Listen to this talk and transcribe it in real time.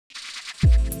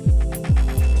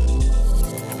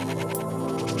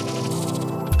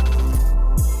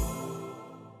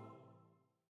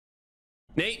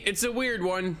Nate, it's a weird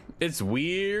one. It's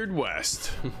Weird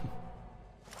West.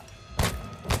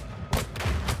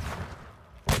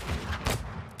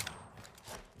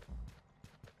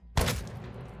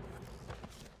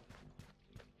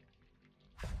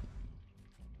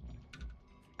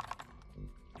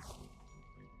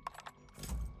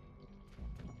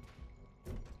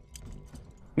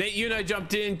 Nate, you and I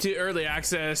jumped into early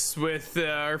access with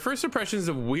our first impressions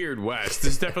of Weird West.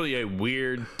 This is definitely a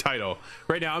weird title.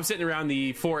 Right now, I'm sitting around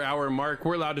the 4-hour mark.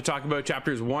 We're allowed to talk about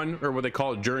chapters 1, or what they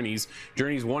call journeys.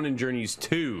 Journeys 1 and journeys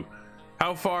 2.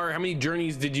 How many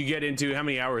journeys did you get into? How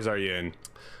many hours are you in?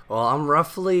 Well, I'm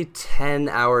roughly 10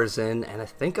 hours in, and I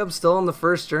think I'm still on the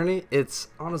first journey. It's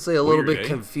honestly a little bit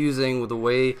confusing with the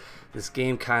way this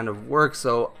game kind of works,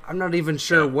 so I'm not even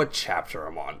sure what chapter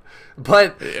I'm on.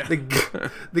 But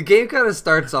the game kind of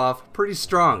starts off pretty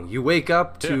strong. You wake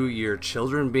up to your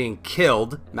children being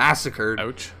killed, massacred,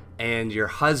 and your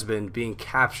husband being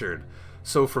captured.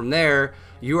 So from there,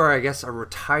 you are, I guess, a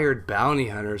retired bounty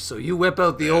hunter, so you whip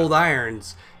out the old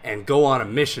irons and go on a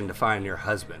mission to find your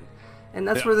husband. And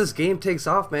that's where this game takes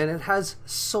off, man. It has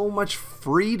so much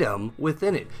freedom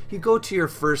within it. You go to your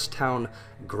first town,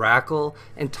 Grackle,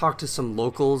 and talk to some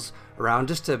locals around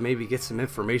just to maybe get some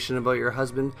information about your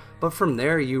husband. But from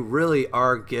there, you really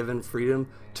are given freedom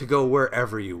to go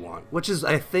wherever you want, which is,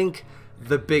 I think,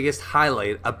 the biggest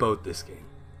highlight about this game.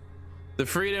 The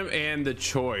freedom and the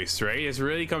choice, right? It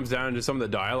really comes down to some of the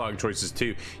dialogue choices,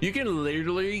 too. You can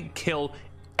literally kill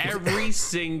every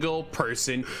single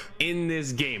person in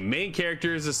this game, main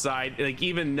characters aside, like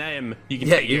even them, you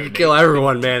can you can kill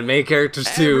everyone, man. Main characters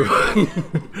too.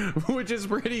 Which is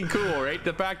pretty cool, right?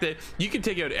 The fact that you can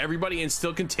take out everybody and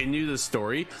still continue the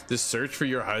story, the search for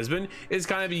your husband, is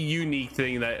kind of a unique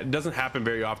thing that doesn't happen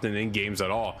very often in games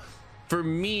at all. For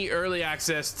me, early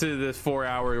access to the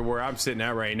 4-hour where I'm sitting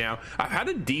at right now, I've had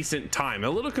a decent time. A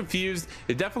little confused.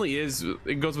 It definitely is.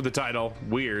 It goes with the title,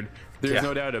 weird. There's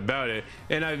no doubt about it.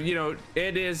 And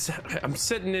I'm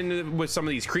sitting in with some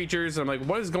of these creatures. I'm like,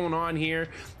 what is going on here?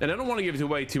 And I don't want to give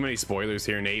away too many spoilers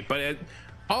here, Nate, but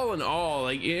all in all,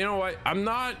 like, you know what? I'm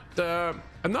not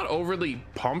overly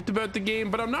pumped about the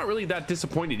game, but I'm not really that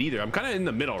disappointed either. I'm kind of in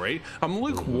the middle, right? I'm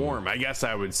lukewarm, I guess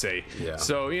I would say. Yeah.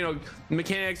 So, you know,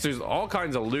 mechanics, there's all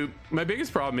kinds of loot. My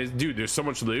biggest problem is, dude, there's so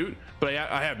much loot, but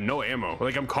I have no ammo.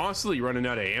 Like, I'm constantly running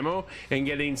out of ammo and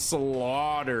getting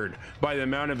slaughtered by the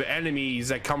amount of enemies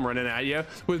that come running at you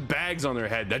with bags on their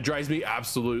head. That drives me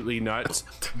absolutely nuts.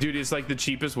 Dude, it's like the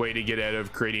cheapest way to get out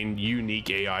of creating unique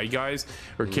AI guys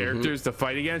or characters to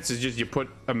fight against is just you put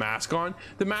a mask on.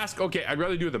 The mask, okay, I'd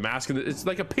rather do with the mask. It's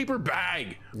like a paper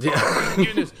bag. Yeah. Oh my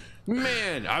goodness.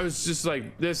 Man, I was just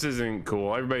like, this isn't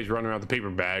cool. Everybody's running around with the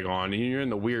paper bag on, and you're in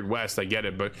the Weird West. I get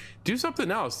it, but do something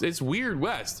else. It's Weird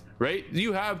West, right?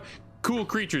 You have cool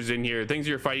creatures in here, things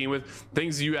you're fighting with,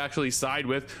 things you actually side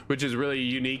with, which is really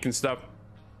unique and stuff.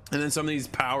 And then some of these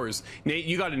powers. Nate,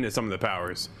 you got into some of the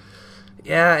powers.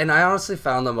 Yeah, and I honestly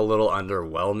found them a little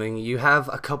underwhelming. You have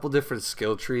a couple different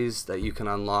skill trees that you can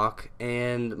unlock,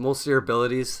 and most of your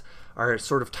abilities are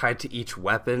sort of tied to each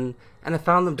weapon, and I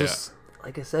found them just,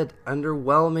 like I said,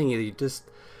 underwhelming.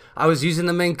 I was using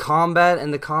them in combat,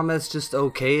 and the combat's just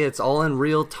okay. It's all in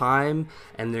real time,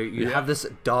 and you have this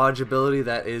dodge ability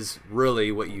that is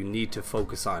really what you need to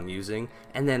focus on using,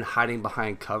 and then hiding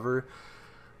behind cover.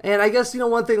 And I guess, you know,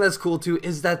 one thing that's cool too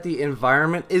is that the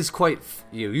environment is quite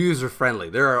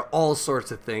user-friendly. There are all sorts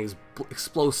of things,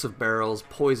 explosive barrels,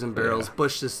 poison barrels,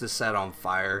 bushes to set on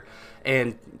fire,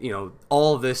 and, you know,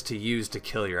 all of this to use to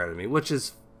kill your enemy, which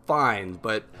is fine,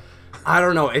 but I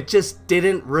don't know, it just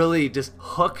didn't really just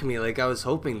hook me like I was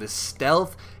hoping. The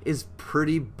stealth is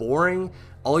pretty boring.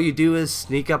 All you do is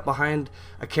sneak up behind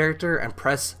a character and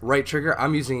press right trigger.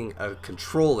 I'm using a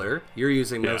controller. You're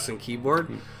using mouse and keyboard.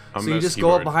 So you just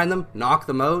go up behind them, knock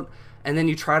them out, and then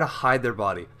you try to hide their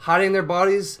body. Hiding their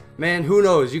bodies, man, who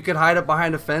knows? You could hide up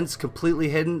behind a fence, completely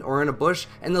hidden, or in a bush,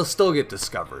 and they'll still get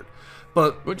discovered.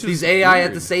 But these AI weird.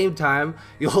 At the same time,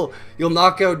 you'll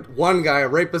knock out one guy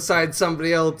right beside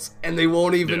somebody else, and they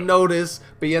won't even notice,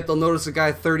 but yet they'll notice a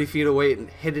guy 30 feet away and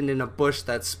hidden in a bush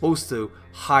that's supposed to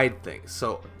hide things.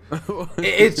 So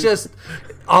it's just,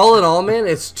 all in all, man,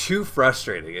 it's too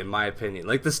frustrating in my opinion.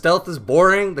 Like, the stealth is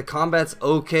boring, the combat's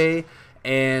okay,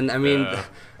 and I mean,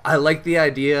 I like the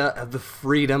idea of the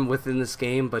freedom within this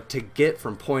game, but to get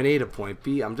from point A to point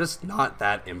B, I'm just not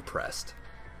that impressed.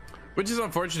 Which is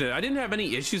unfortunate. I didn't have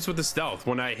any issues with the stealth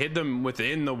when I hid them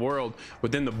within the world,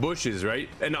 within the bushes, right?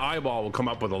 An eyeball will come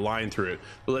up with a line through it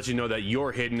to let you know that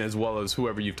you're hidden, as well as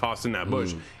whoever you've tossed in that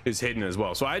bush is hidden as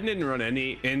well. So I didn't run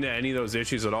into any of those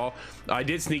issues at all. I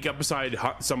did sneak up beside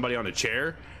somebody on a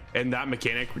chair and that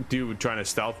mechanic dude trying to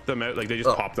stealth them out, like they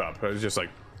just popped up. I was just like,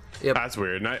 Yep. that's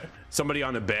weird. And somebody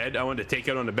on the bed, I wanted to take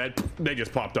out on the bed, they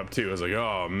just popped up too. I was like,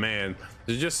 oh man,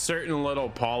 there's just certain little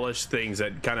polished things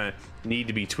that kind of need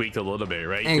to be tweaked a little bit,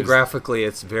 right? And graphically,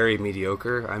 it's very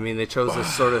mediocre. I mean, they chose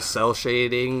this sort of cell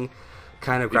shading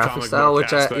kind of graphic style,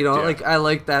 which I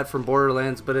like that from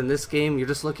Borderlands, but in this game, you're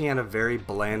just looking at a very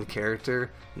bland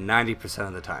character 90%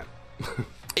 of the time.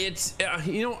 It's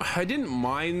you know, I didn't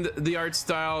mind the art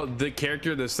style, the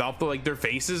character, the self, but like their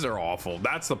faces are awful.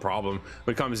 That's the problem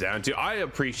when it comes down to. I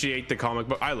appreciate the comic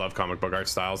book, I love comic book art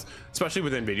styles, especially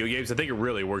within video games. I think it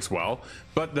really works well,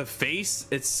 but the face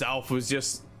itself was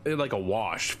just like a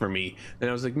wash for me. And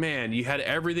I was like, man, you had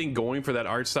everything going for that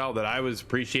art style that I was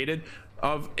appreciated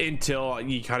of until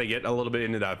you kind of get a little bit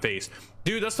into that face.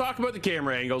 Dude, let's talk about the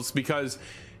camera angles, because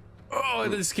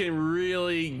this can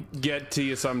really get to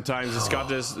you sometimes. It's got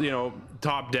this, you know,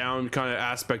 top down kind of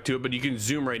aspect to it, but you can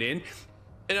zoom right in.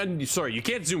 And sorry, you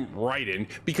can't zoom right in,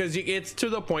 because it's to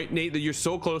the point, Nate, that you're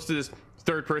so close to this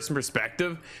third person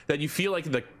perspective that you feel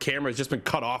like the camera has just been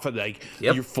cut off of like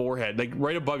your forehead, like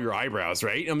right above your eyebrows,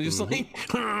 right? I'm just like,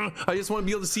 I just want to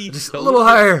be able to see just a little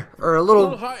higher, or a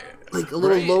little higher, like a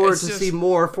little right? lower it's to just, see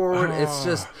more forward. It's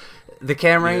just, the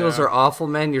camera angles are awful,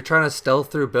 man. You're trying to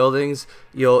stealth through buildings.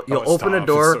 You'll open a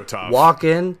door, walk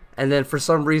in, and then for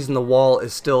some reason the wall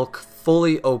is still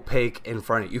fully opaque in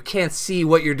front of you. You can't see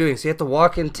what you're doing, so you have to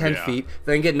walk in 10 feet,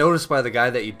 then get noticed by the guy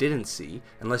that you didn't see,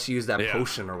 unless you use that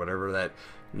potion or whatever that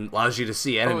allows you to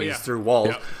see enemies through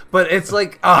walls. But it's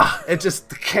like, it's just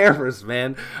the cameras,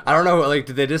 man. I don't know, like,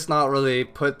 did they just not really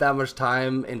put that much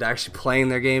time into actually playing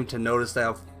their game to notice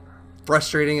how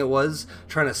frustrating it was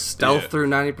trying to stealth through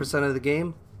 90% of the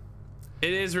game?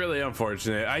 It is really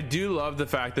unfortunate. I do love the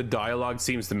fact that dialogue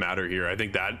seems to matter here. I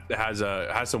think that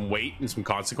has some weight and some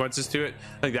consequences to it.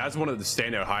 I think that's one of the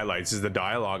standout highlights, is the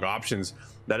dialogue options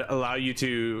that allow you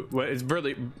to, well, it's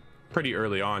really pretty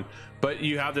early on, but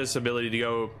you have this ability to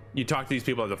go, you talk to these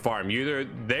people at the farm. You're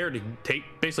there to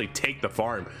basically take the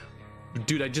farm.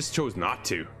 Dude, I just chose not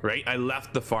to, right? I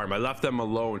left the farm, I left them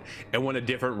alone, and went a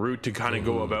different route to kind of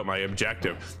go about my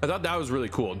objective. I thought that was really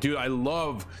cool. Dude, I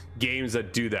love games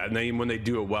that do that, and then when they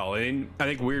do it well. And I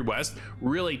think Weird West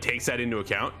really takes that into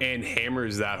account and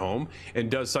hammers that home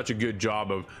and does such a good job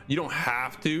of, you don't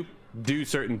have to do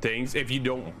certain things if you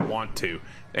don't want to,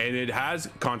 and it has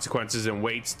consequences and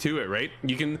weights to it, right?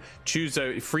 You can choose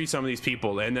to free some of these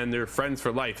people, and then they're friends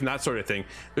for life and that sort of thing.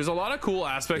 There's a lot of cool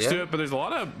aspects to it, but there's a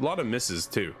lot of misses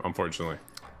too, unfortunately.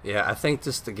 Yeah, I think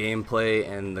just the gameplay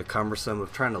and the cumbersome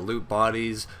of trying to loot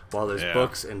bodies while there's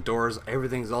books and doors,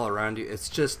 everything's all around you. It's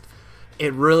just,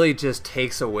 it really just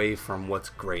takes away from what's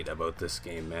great about this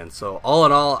game, man. So all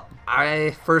in all,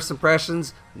 first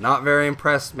impressions, not very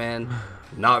impressed, man.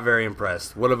 Not very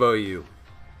impressed. What about you?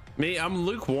 Me, I'm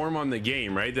lukewarm on the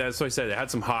game, right? That's what I said. It had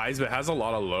some highs, but it has a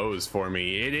lot of lows for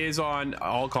me. It is on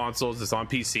all consoles. It's on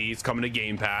PC. It's coming to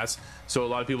Game Pass, so a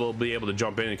lot of people will be able to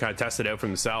jump in and kind of test it out for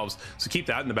themselves. So keep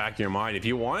that in the back of your mind. If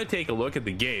you want to take a look at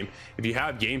the game, if you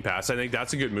have Game Pass, I think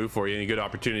that's a good move for you and a good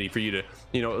opportunity for you to,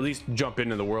 you know, at least jump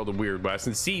into the world of Weird West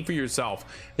and see for yourself,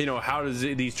 you know, how does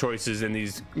these choices and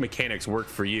these mechanics work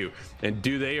for you, and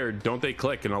do they or don't they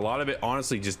click? And a lot of it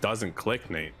honestly just doesn't click,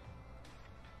 Nate.